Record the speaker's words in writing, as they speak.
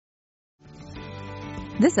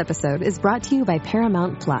This episode is brought to you by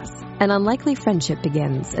Paramount Plus. An unlikely friendship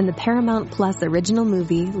begins in the Paramount Plus original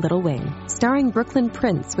movie Little Wing, starring Brooklyn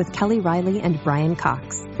Prince with Kelly Riley and Brian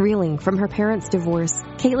Cox. Reeling from her parents' divorce,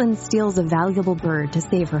 Caitlin steals a valuable bird to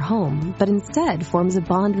save her home, but instead forms a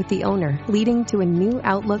bond with the owner, leading to a new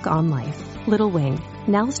outlook on life. Little Wing,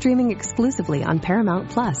 now streaming exclusively on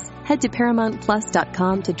Paramount Plus. Head to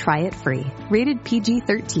ParamountPlus.com to try it free. Rated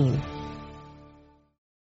PG-13.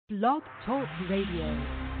 Blog Talk Radio.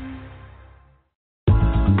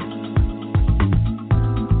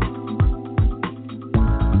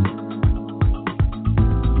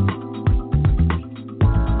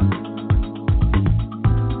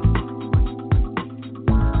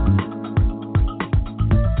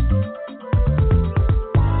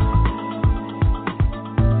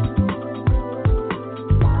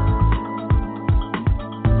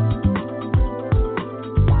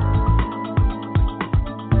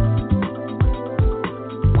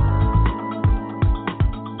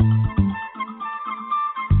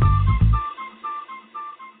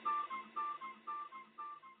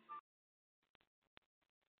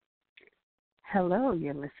 Hello,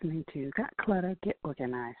 you're listening to Got Clutter, Get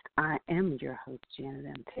Organized. I am your host, Janet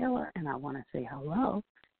M. Taylor, and I want to say hello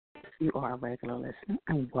if you are a regular listener,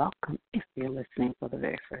 and welcome if you're listening for the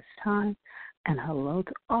very first time, and hello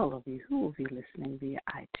to all of you who will be listening via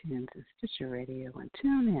iTunes and Stitcher Radio and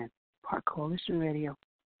TuneIn, Park Coalition Radio,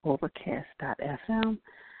 Overcast.fm,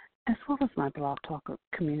 as well as my Blog Talk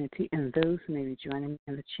community and those who may be joining me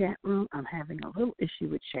in the chat room. I'm having a little issue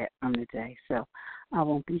with chat room today, so I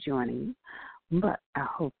won't be joining you. But I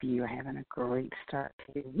hope you are having a great start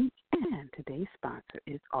to your week. And today's sponsor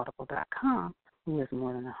is Audible.com, who has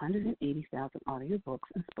more than 180,000 audiobooks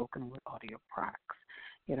and spoken word audio products.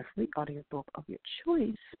 Get a free audiobook of your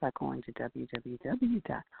choice by going to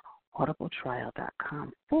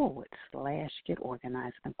www.audibletrial.com/get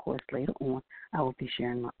organized. And of course, later on, I will be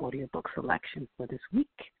sharing my audiobook selection for this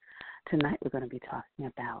week. Tonight, we're going to be talking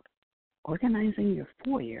about organizing your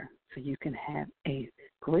foyer so you can have a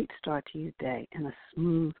great start to your day and a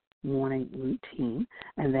smooth morning routine,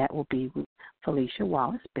 and that will be with Felicia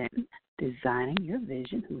Wallace Benton, Designing Your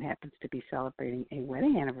Vision, who happens to be celebrating a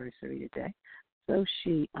wedding anniversary today. So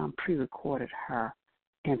she pre-recorded her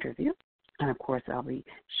interview, and of course I'll be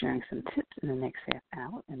sharing some tips in the next half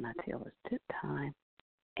hour in my Taylor's Tip Time,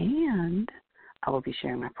 and I will be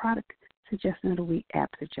sharing my product suggestion of the week,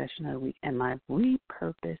 app suggestion of the week, and my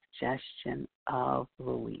repurpose suggestion of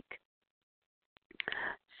the week.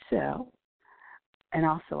 So, and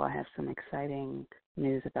also I have some exciting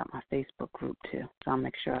news about my Facebook group too, so I'll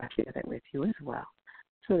make sure I share that with you as well.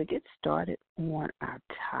 So to get started on our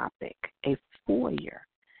topic, a foyer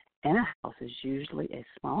in a house is usually a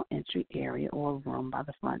small entry area or a room by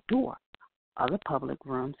the front door. Other public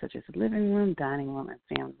rooms, such as living room, dining room, and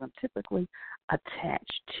family room, typically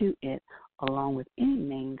attached to it along with any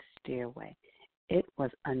main stairway. It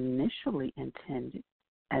was initially intended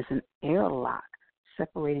as an airlock,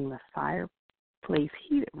 separating the fireplace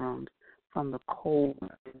heated rooms from the cold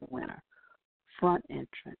winter. Front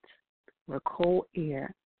entrance, where cold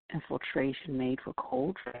air infiltration made for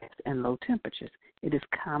cold drafts and low temperatures. It is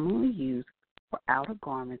commonly used for outer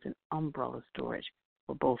garments and umbrella storage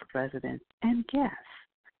for both residents and guests.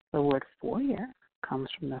 The word foyer comes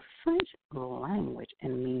from the French language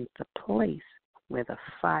and means the place where the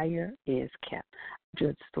fire is kept. I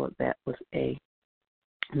just thought that was a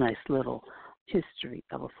nice little history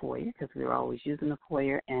of a foyer because we were always using a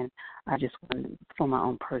foyer, and I just wanted, for my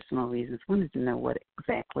own personal reasons, wanted to know what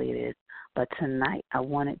exactly it is. But tonight I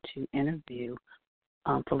wanted to interview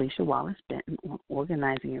Felicia Wallace Benton on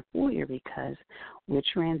organizing your foyer because we're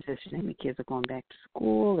transitioning. The kids are going back to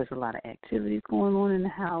school. There's a lot of activities going on in the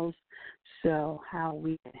house. So how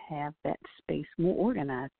we can have that space more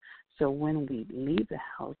organized so when we leave the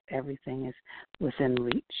house, everything is within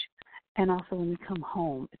reach. And also when we come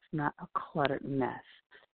home, it's not a cluttered mess.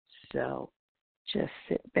 So just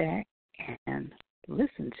sit back and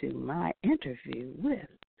listen to my interview with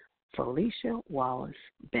Felicia Wallace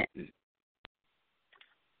Benton.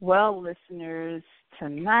 Well, listeners,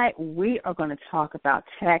 tonight we are going to talk about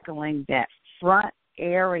tackling that front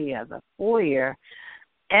area, the foyer,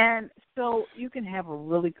 and so you can have a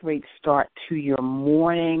really great start to your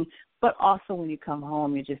morning, but also when you come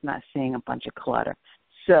home, you're just not seeing a bunch of clutter.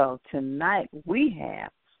 So tonight we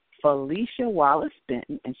have Felicia Wallace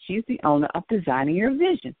Benton, and she's the owner of Designing Your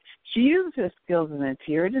Vision. She uses her skills as an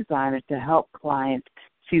interior designer to help clients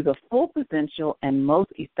see the full potential and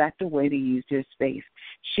most effective way to use their space.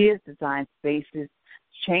 She has designed spaces,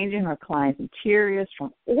 changing her clients' interiors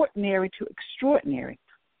from ordinary to extraordinary.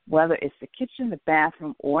 Whether it's the kitchen, the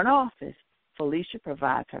bathroom, or an office, Felicia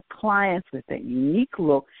provides her clients with that unique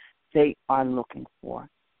look they are looking for.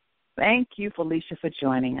 Thank you, Felicia, for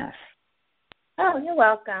joining us. Oh, you're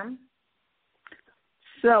welcome.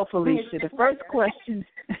 So, Felicia, the first question,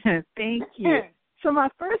 thank you. So my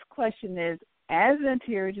first question is, as an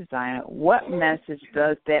interior designer, what message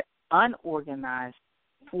does that unorganized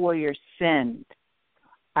foyer send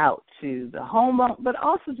out to the homeowner, but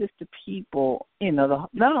also just to people,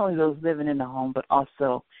 not only those living in the home, but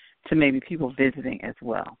also to maybe people visiting as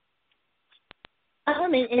well?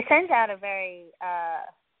 It sends out a very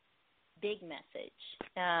big message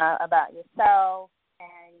about yourself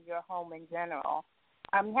and your home in general.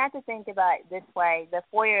 You have to think about it this way. The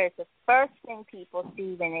foyer is the first thing people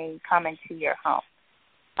see when they come into your home.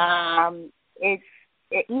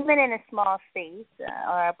 Even in a small space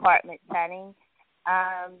or apartment setting,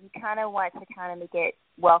 you kind of want to kind of make it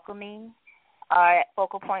welcoming or at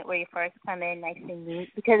focal point where you first come in nice and neat,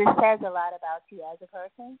 because it says a lot about you as a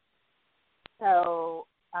person. So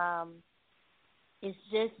it's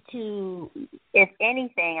just if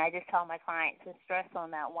anything, I just tell my clients to stress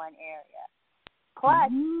on that one area.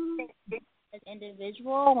 Plus, as an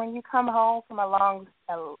individual, when you come home from a long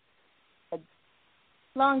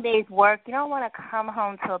day's work, you don't want to come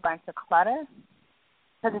home to a bunch of clutter,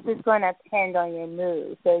 because it's just going to depend on your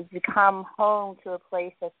mood. So if you come home to a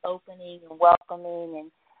place that's opening and welcoming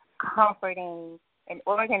and comforting and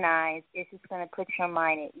organized, it's just going to put your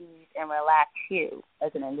mind at ease and relax you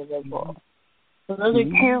as an individual. So those are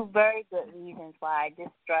two very good reasons why I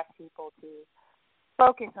just stress people to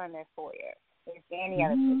focus on their foyer. Is any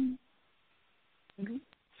other place.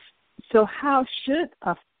 So how should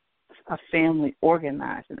a family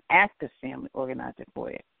organize, an active family organize it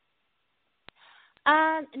for you?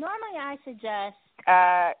 Normally I suggest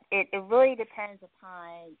it really depends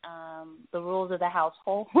upon the rules of the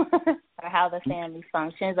household or how the family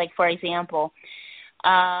functions. Like, for example,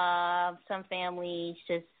 some families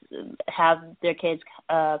just have their kids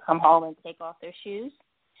come home and take off their shoes.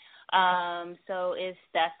 So if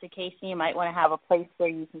that's the case, you might want to have a place where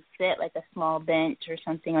you can sit, like a small bench or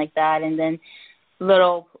something like that, and then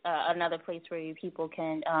another place where people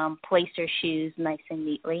can place their shoes nice and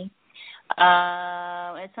neatly.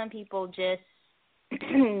 And some people just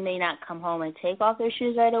may not come home and take off their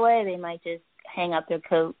shoes right away. They might just hang up their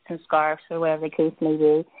coats and scarves or whatever the case may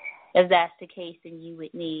be. If that's the case, then you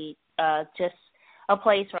would need just a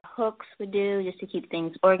place where hooks would do, just to keep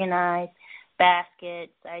things organized.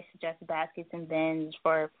 Baskets, I suggest baskets and bins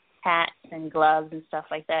for hats and gloves and stuff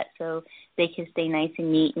like that, so they can stay nice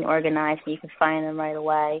and neat and organized and you can find them right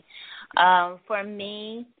away. For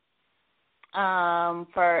me,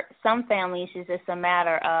 for some families, it's just a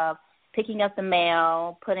matter of picking up the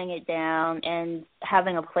mail, putting it down, and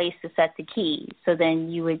having a place to set the keys. So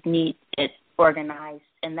then you would need it organized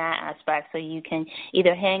in that aspect, so you can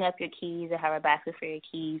either hang up your keys or have a basket for your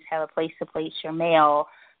keys, have a place to place your mail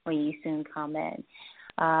when you soon come in.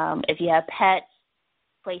 If you have pets,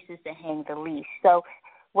 places to hang the leash. So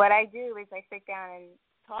what I do is I sit down and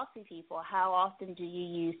talk to people. How often do you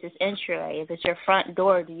use this entryway? If it's your front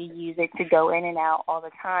door, do you use it to go in and out all the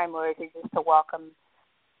time, or is it just to welcome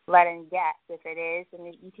letting guests? If it is, then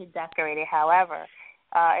you can decorate it however.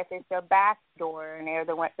 If it's their back door and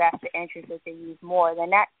that's the entrance that they use more, then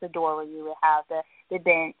that's the door where you would have the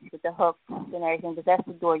bench with the hooks and everything, but that's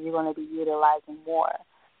the door you're going to be utilizing more.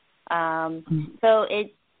 So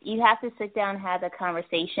you have to sit down and have the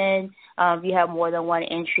conversation. If you have more than one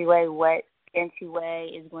entryway, what entryway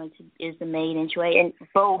is the main entryway, and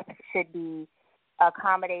both should be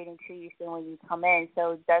accommodating to you so when you come in.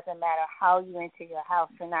 So it doesn't matter how you enter your house,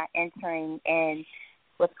 you're not entering in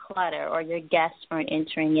with clutter, or your guests aren't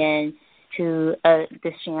entering in to a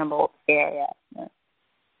disheveled area.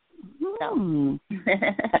 So.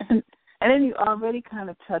 And then you already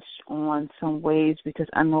kind of touched on some ways, because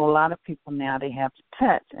I know a lot of people now, they have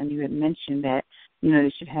pets, and you had mentioned that,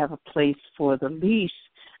 they should have a place for the leash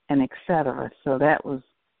and et cetera. So that was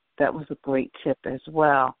a great tip as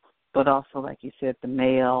well. But also, like you said, the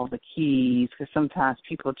mail, the keys, because sometimes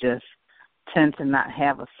people just tend to not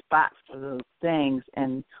have a spot for those things,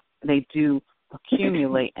 and they do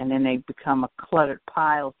accumulate, and then they become a cluttered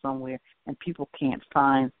pile somewhere, and people can't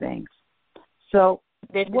find things. So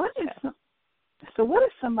what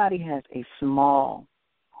if somebody has a small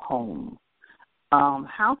home?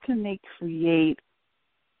 How can they create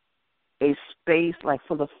a space like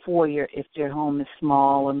for the foyer if their home is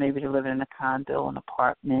small, or maybe they're living in a condo, an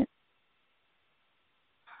apartment?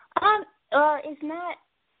 It's not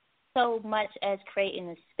so much as creating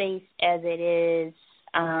a space as it is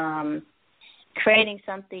creating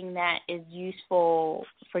something that is useful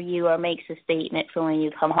for you or makes a statement for when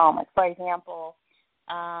you come home. Like, for example,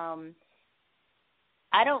 I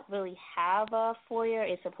don't really have a foyer.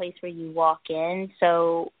 It's a place where you walk in.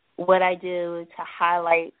 So what I do to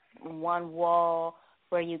highlight one wall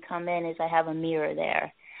where you come in is I have a mirror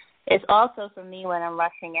there. It's also for me when I'm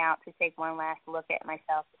rushing out to take one last look at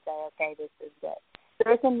myself to say, okay, this is good. So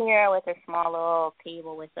there's a mirror with a small little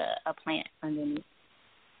table with a plant underneath.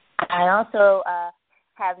 I also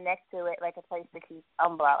have next to it like a place to keep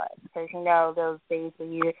umbrellas because, you know, those days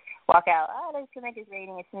when you walk out, oh, there's too much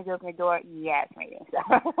raining. As soon as you open the door, yeah, it's raining. So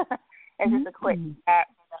it's just a quick tap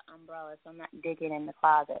for the umbrella so I'm not digging in the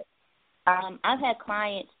closet. I've had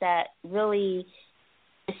clients that really,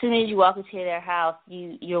 as soon as you walk into their house,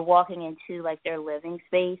 you're walking into, like, their living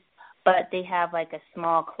space, but they have, like, a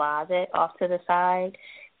small closet off to the side.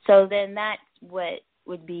 So then that's what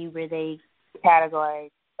would be where they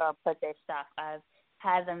categorize or put their stuff. I've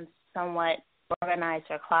had them somewhat organize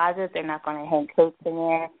their closet. They're not going to hang coats in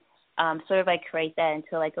there. Sort of like create that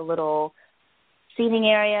into, like, a little seating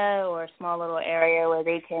area or a small little area where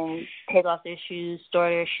they can take off their shoes, store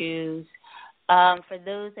their shoes. For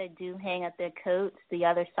those that do hang up their coats, the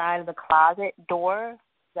other side of the closet door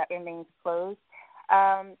that remains closed.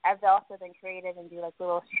 I've also been creative and do like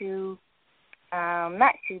little shoe,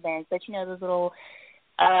 not shoe bins, but you know those little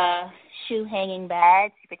shoe hanging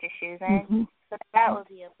bags you put your shoes in. Mm-hmm. So that would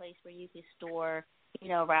be a place where you could store, you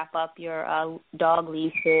know, wrap up your dog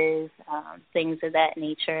leashes, things of that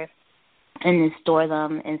nature, and then store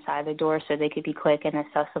them inside the door so they could be quick and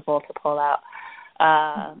accessible to pull out.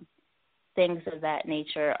 Things of that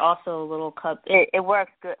nature. Also, a little cup. It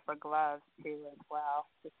works good for gloves too, as well.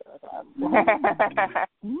 Just gloves.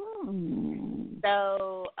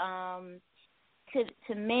 So,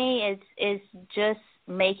 to me, it's just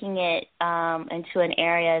making it into an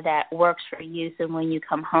area that works for you. So when you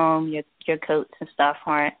come home, your coats and stuff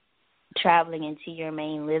aren't traveling into your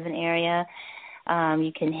main living area.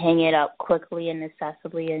 You can hang it up quickly and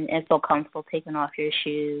accessibly, and feel comfortable taking off your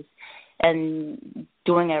shoes and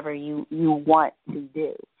doing whatever you want to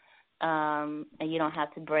do. And you don't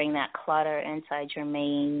have to bring that clutter inside your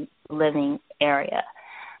main living area.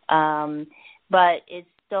 But it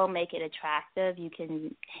still make it attractive. You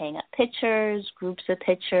can hang up pictures, groups of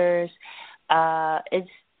pictures. It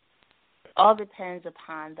all depends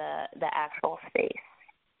upon the actual space.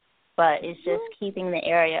 But it's just keeping the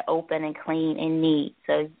area open and clean and neat.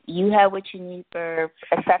 So you have what you need for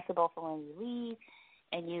accessible for when you leave,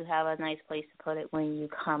 and you have a nice place to put it when you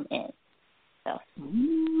come in. So,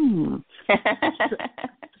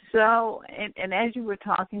 so and as you were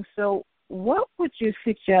talking, so what would you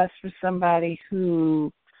suggest for somebody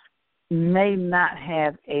who may not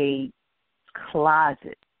have a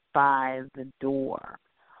closet by the door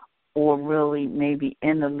or really maybe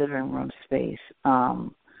in the living room space,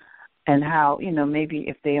 and how, you know, maybe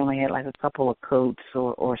if they only had like a couple of coats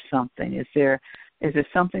or something, is there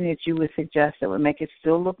something that you would suggest that would make it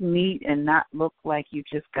still look neat and not look like you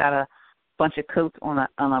just got a bunch of coats on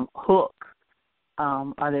a hook?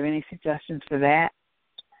 Are there any suggestions for that?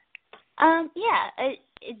 Yeah,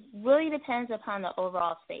 it really depends upon the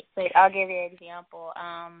overall space. So I'll give you an example.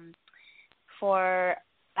 For,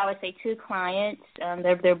 I would say, 2 clients,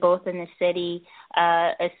 they're both in the city.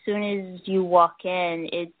 As soon as you walk in,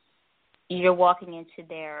 you're walking into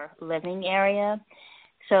their living area.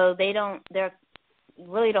 So they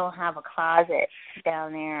really don't have a closet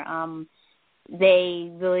down there. They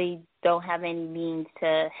really don't have any means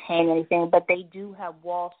to hang anything, but they do have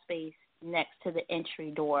wall space next to the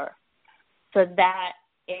entry door. So that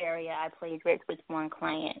area I played with one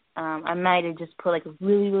client. I might have just put like a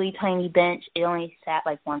really, really tiny bench. It only sat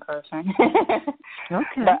like one person. Okay.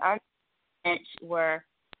 But on the bench were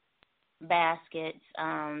baskets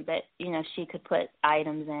that, you know, she could put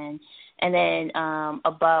items in. And then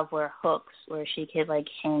above were hooks where she could like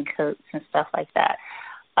hang coats and stuff like that.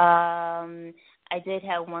 I did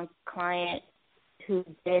have one client who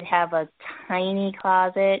did have a tiny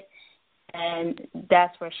closet, and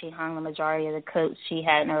that's where she hung the majority of the coats. She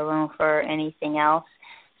had no room for anything else.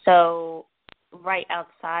 So right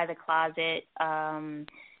outside the closet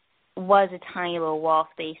was a tiny little wall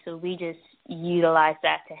space, so we just utilized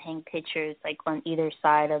that to hang pictures like on either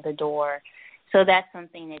side of the door. So that's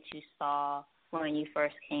something that you saw when you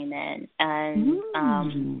first came in.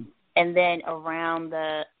 And then around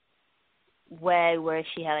the way where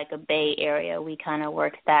she had like a bay area, we kind of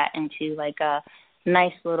worked that into like a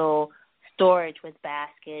nice little storage with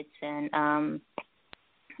baskets, and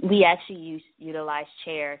we actually utilized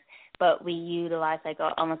chairs, but we utilized like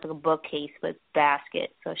almost like a bookcase with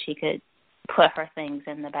baskets so she could put her things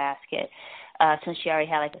in the basket. since she already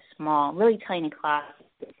had like a small, really tiny closet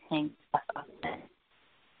to hang stuff up in.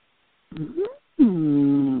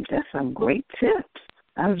 That's some great tips.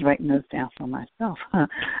 I was writing those down for myself.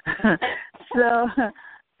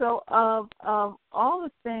 So of all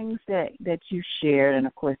the things that you shared, and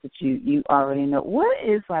of course that you already know, what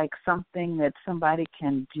is like something that somebody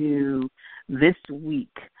can do this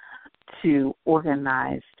week to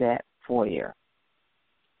organize that foyer?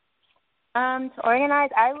 To organize,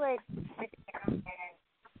 I would sit down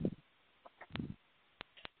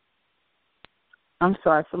I'm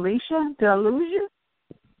sorry, Felicia, did I lose you?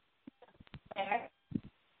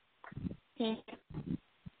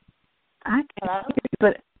 Hello?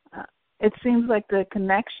 But it seems like the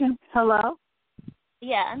connection. Hello?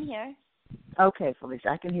 Yeah, I'm here. Okay, Felicia,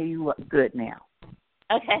 I can hear you good now.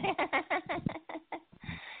 Okay.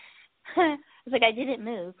 It's like I didn't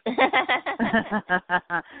move.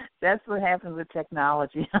 That's what happens with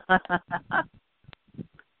technology.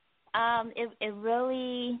 It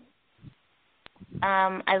really.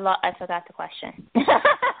 I forgot the question.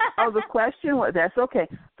 Oh, the question was, that's okay.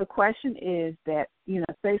 The question is that,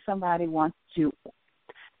 say somebody wants to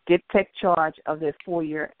take charge of their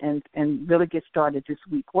foyer and really get started this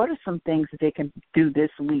week. What are some things that they can do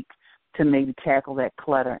this week to maybe tackle that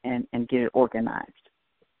clutter and get it organized?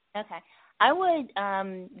 Okay. I would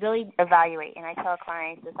really evaluate, and I tell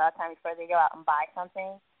clients this all the time before they go out and buy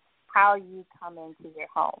something, how you come into your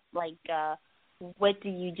home. Like, what do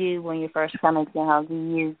you do when you first come into your home? Do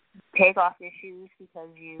you take off your shoes because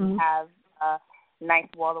you have a nice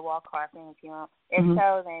wall-to-wall carpet? If you want, if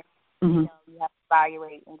so, then you have to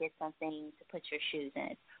evaluate and get something to put your shoes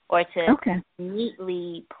in, or to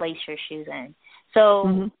neatly place your shoes in.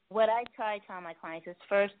 So what I try to tell my clients is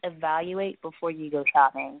first evaluate before you go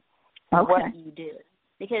shopping what you do,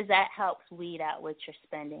 because that helps weed out what you're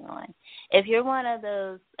spending on. If you're one of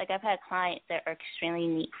those, like I've had clients that are extremely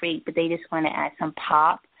neat freak, but they just want to add some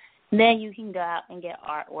pop, then you can go out and get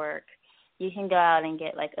artwork. You can go out and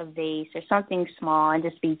get like a vase or something small and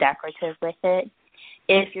just be decorative with it.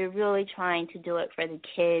 If you're really trying to do it for the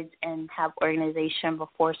kids and have organization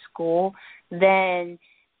before school, then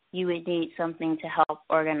you would need something to help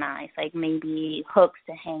organize, like maybe hooks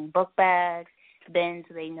to hang book bags, bins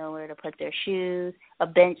so they know where to put their shoes, a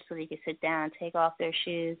bench so they can sit down and take off their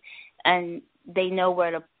shoes, and they know where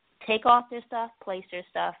to take off their stuff, place their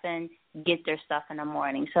stuff, and get their stuff in the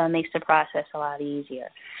morning. So it makes the process a lot easier.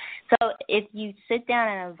 So if you sit down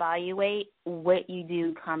and evaluate what you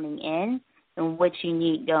do coming in and what you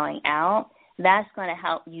need going out, that's going to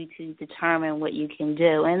help you to determine what you can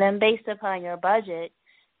do. And then based upon your budget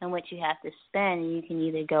and what you have to spend, you can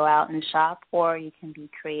either go out and shop or you can be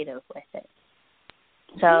creative with it.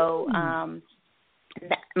 So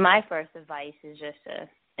my first advice is just to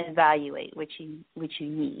evaluate what you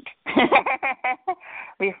need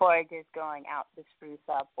before just going out to spruce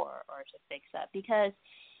up or to fix up. Because,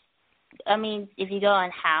 I mean, if you go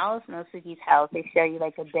on House, most of these houses, they show you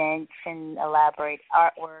like a bench and elaborate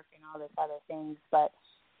artwork and all this other things, but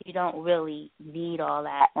you don't really need all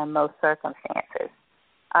that in most circumstances.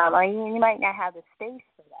 Or you might not have the space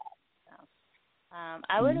for that.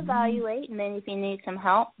 I would evaluate, and then if you need some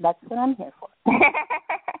help, that's what I'm here for.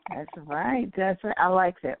 That's right. That's right. I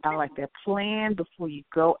like that. Plan before you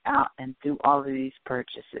go out and do all of these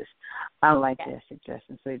purchases. I like that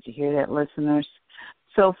suggestion. So did you hear that, listeners?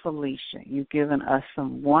 So, Felicia, you've given us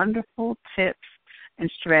some wonderful tips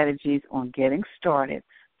and strategies on getting started.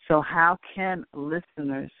 So how can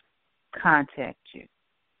listeners contact you?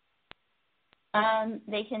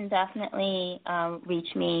 They can definitely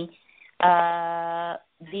reach me via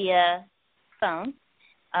phone,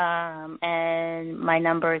 and my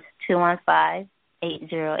number is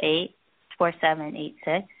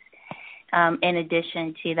 215-808-4786. In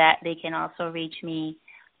addition to that, they can also reach me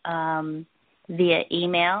via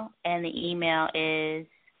email, and the email is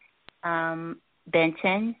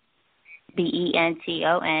Benton,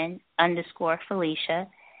 BENTON _Felicia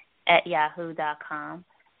 @yahoo.com.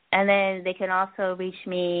 And then they can also reach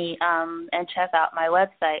me and check out my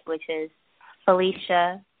website, which is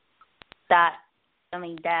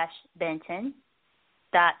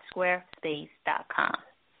Felicia-Benton.squarespace.com.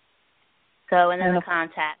 So, and then the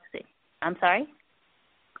contacts. I'm sorry?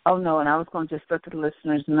 Oh, no, and I was going to just let the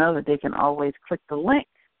listeners know that they can always click the link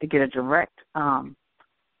to get a direct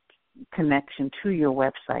connection to your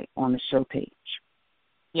website on the show page.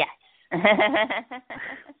 Yes.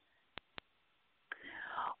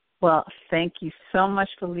 Well, thank you so much,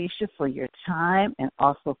 Felicia, for your time and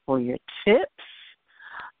also for your tips.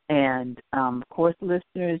 And, of course,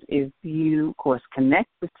 listeners, if you, of course, connect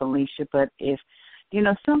with Felicia, but if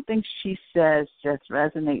something she says just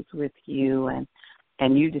resonates with you and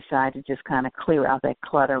you decide to just kind of clear out that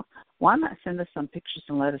clutter, why not send us some pictures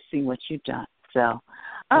and let us see what you've done? So,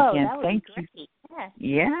 again, that would thank be great. you.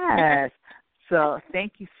 Yeah. Yes. So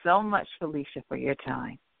thank you so much, Felicia, for your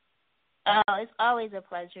time. Oh, it's always a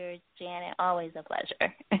pleasure, Janet. Always a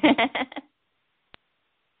pleasure.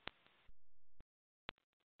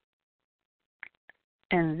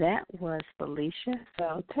 And that was Felicia.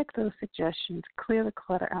 So take those suggestions, clear the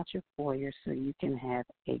clutter out your foyer so you can have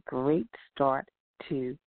a great start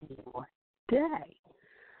to your day.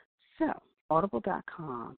 So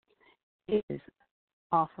Audible.com is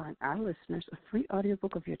offering our listeners a free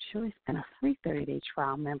audiobook of your choice and a free 30-day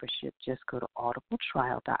trial membership. Just go to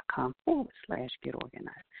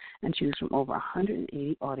audibletrial.com/getorganized and choose from over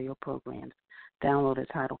 180 audio programs. Download a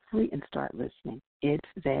title free and start listening. It's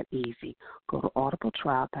that easy. Go to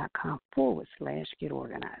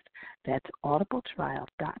audibletrial.com/getorganized. That's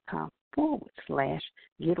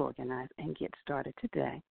audibletrial.com/getorganized and get started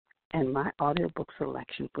today. And my audiobook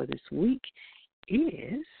selection for this week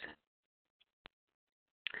is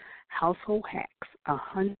Household Hacks,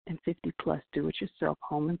 150-plus do-it-yourself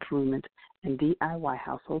home improvement and DIY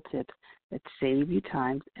household tips that save you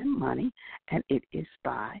time and money, and it is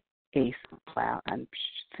by Ace McCloud. I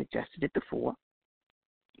suggested it before.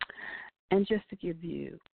 And just to give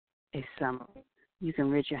you a summary, you can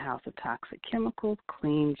rid your house of toxic chemicals,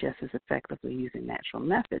 clean just as effectively using natural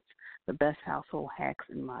methods, the best household hacks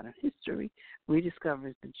in modern history,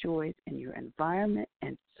 rediscovers the joys in your environment,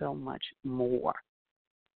 and so much more.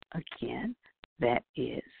 Again, that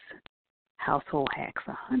is Household Hacks,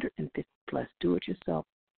 150-plus do-it-yourself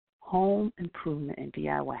home improvement and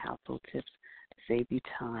DIY household tips to save you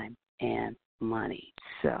time and money.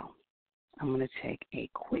 So I'm going to take a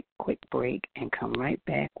quick break and come right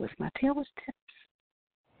back with my Taylor's tips.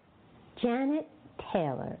 Janet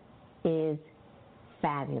Taylor is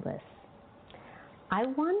fabulous. I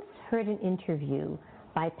once heard an interview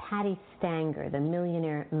by Patti Stanger, the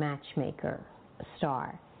Millionaire Matchmaker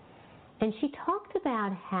star, and she talked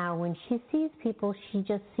about how when she sees people, she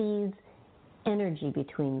just sees energy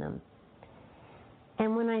between them.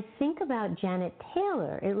 And when I think about Janet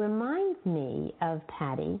Taylor, it reminds me of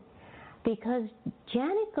Patti because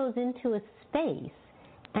Janet goes into a space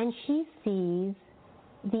and she sees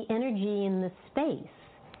the energy in the space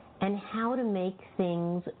and how to make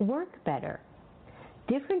things work better.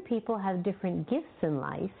 Different people have different gifts in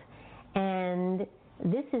life, and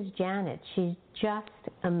this is Janet. She's just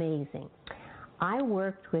amazing. I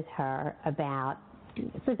worked with her about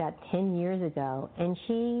 10 years ago, and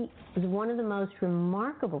she is one of the most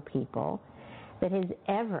remarkable people that has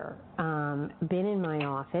ever been in my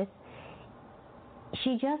office.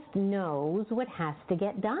 She just knows what has to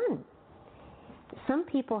get done. Some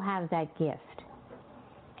people have that gift,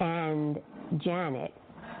 and Janet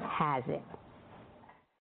has it.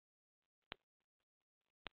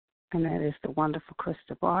 And that is the wonderful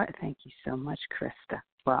Krista Bart. Thank you so much, Krista.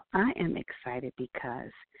 Well, I am excited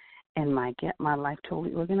because in my Get My Life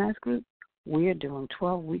Totally Organized group, we are doing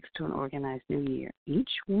 12 weeks to an organized new year. Each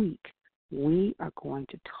week, we are going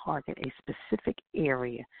to target a specific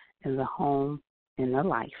area in the home, in the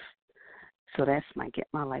life. So that's my Get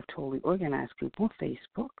My Life Totally Organized group on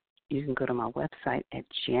Facebook. You can go to my website at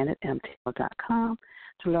janetmtaylor.com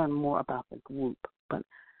to learn more about the group. But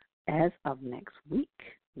as of next week,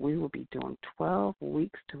 we will be doing 12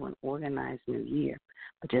 weeks to an organized new year.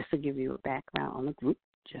 But just to give you a background on the group,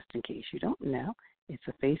 just in case you don't know, it's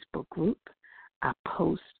a Facebook group. I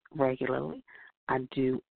post regularly. I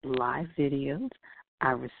do live videos.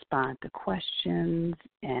 I respond to questions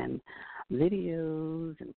and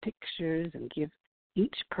videos and pictures and give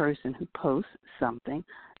each person who posts something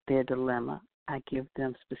their dilemma. I give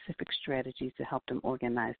them specific strategies to help them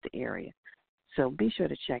organize the area. So be sure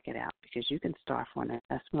to check it out because you can start for an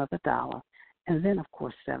investment of $1 and then, of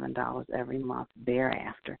course, $7 every month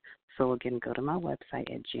thereafter. So, again, go to my website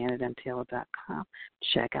at janetmtaylor.com,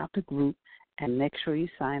 check out the group, and make sure you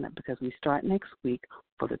sign up because we start next week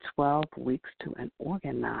for the 12 weeks to an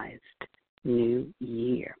organized new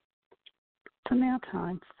year. So now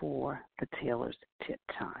time for the Taylor's Tip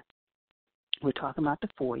Time. We're talking about the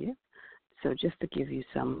foyer. So just to give you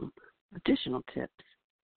some additional tips,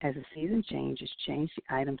 as the season changes, change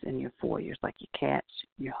the items in your foyers, like your cats,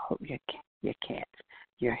 your cats,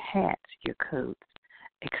 your hats, your coats,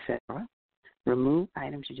 etc. Remove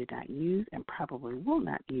items you did not use and probably will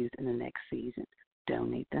not use in the next season.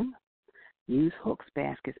 Donate them. Use hooks,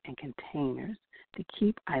 baskets, and containers to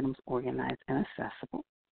keep items organized and accessible.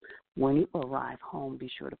 When you arrive home, be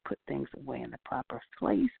sure to put things away in the proper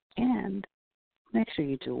place and make sure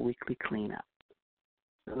you do a weekly cleanup.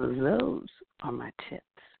 So those are my tips.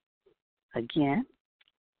 Again,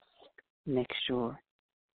 make sure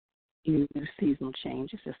you do seasonal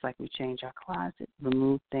changes, just like we change our closet.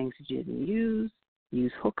 Remove things you didn't use.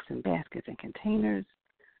 Use hooks and baskets and containers.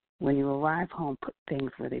 When you arrive home, put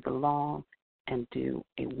things where they belong and do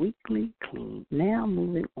a weekly clean. Now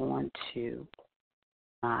moving on to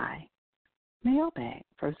my mailbag.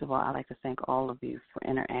 First of all, I'd like to thank all of you for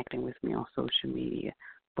interacting with me on social media,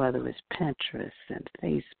 whether it's Pinterest and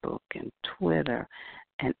Facebook and Twitter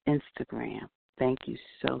and Instagram. Thank you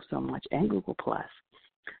so much. And Google+.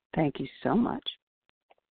 Thank you so much.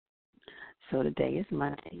 So today is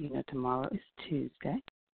Monday. Tomorrow is Tuesday.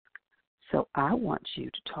 So I want you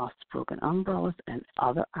to toss broken umbrellas and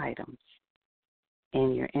other items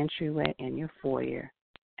in your entryway and your foyer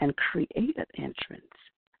and create an entrance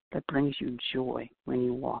that brings you joy when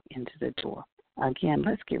you walk into the door. Again,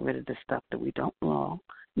 let's get rid of the stuff that we don't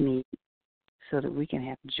need so that we can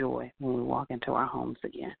have joy when we walk into our homes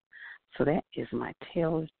again. So that is my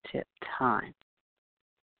tailored tip time.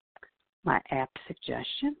 My app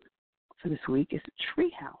suggestion for this week is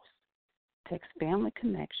Treehouse. Takes family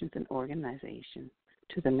connections and organization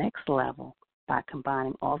to the next level by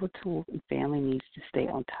combining all the tools and family needs to stay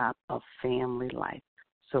on top of family life.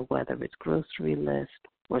 So whether it's grocery list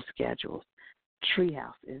or schedules,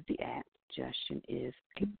 Treehouse is the app. Suggestion is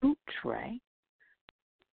a boot tray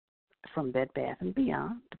from Bed Bath &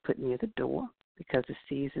 Beyond to put near the door because the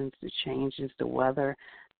seasons, the changes, the weather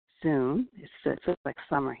soon. It's like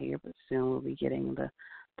summer here, but soon we'll be getting the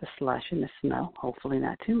slush and the snow, hopefully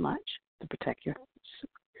not too much, to protect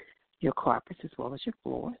your carpets as well as your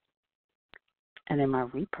floors. And then my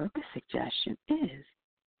repurpose suggestion is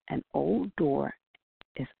an old door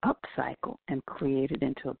is upcycled and created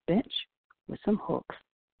into a bench with some hooks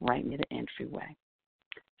right near the entryway.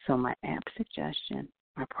 So my app suggestion,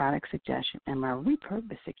 my product suggestion, and my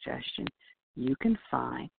repurpose suggestion, you can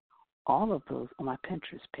find all of those on my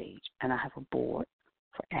Pinterest page. And I have a board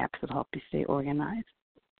for apps that help you stay organized,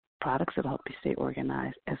 products that help you stay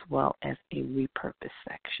organized, as well as a repurpose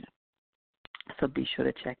section. So be sure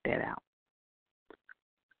to check that out.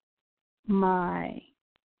 My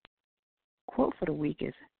quote for the week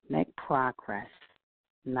is, make progress,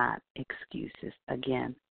 not excuses.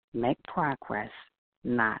 Again, make progress,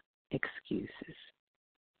 not excuses.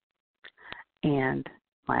 And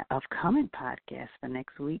my upcoming podcasts for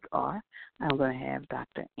next week are, I'm going to have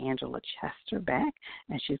Dr. Angela Chester back,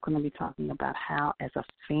 and she's going to be talking about how, as a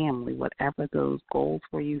family, whatever those goals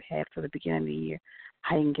were you had for the beginning of the year,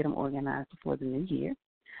 how you can get them organized before the new year.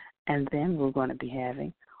 And then we're going to be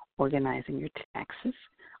having organizing your taxes,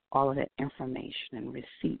 all of that information and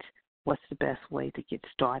receipts. What's the best way to get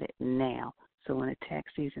started now so when the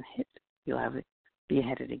tax season hits, you'll have it be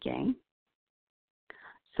ahead of the game.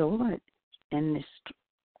 So we're going to end this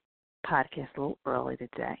podcast a little early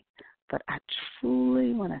today, but I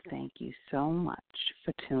truly want to thank you so much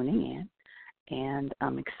for tuning in, and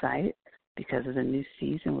I'm excited because of the new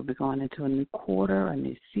season. We'll be going into a new quarter, a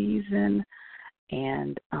new season,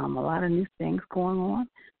 and a lot of new things going on.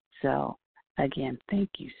 So, again, thank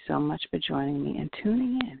you so much for joining me and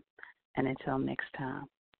tuning in, and until next time,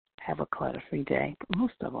 have a clutter-free day, but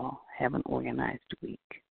most of all, have an organized week.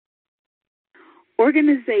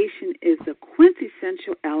 Organization is a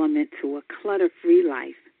quintessential element to a clutter-free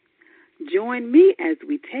life. Join me as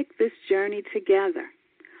we take this journey together.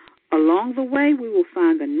 Along the way, we will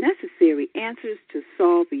find the necessary answers to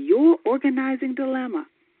solve your organizing dilemma.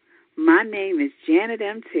 My name is Janet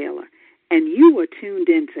M. Taylor, and you are tuned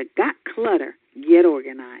in to Got Clutter, Get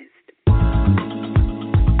Organized.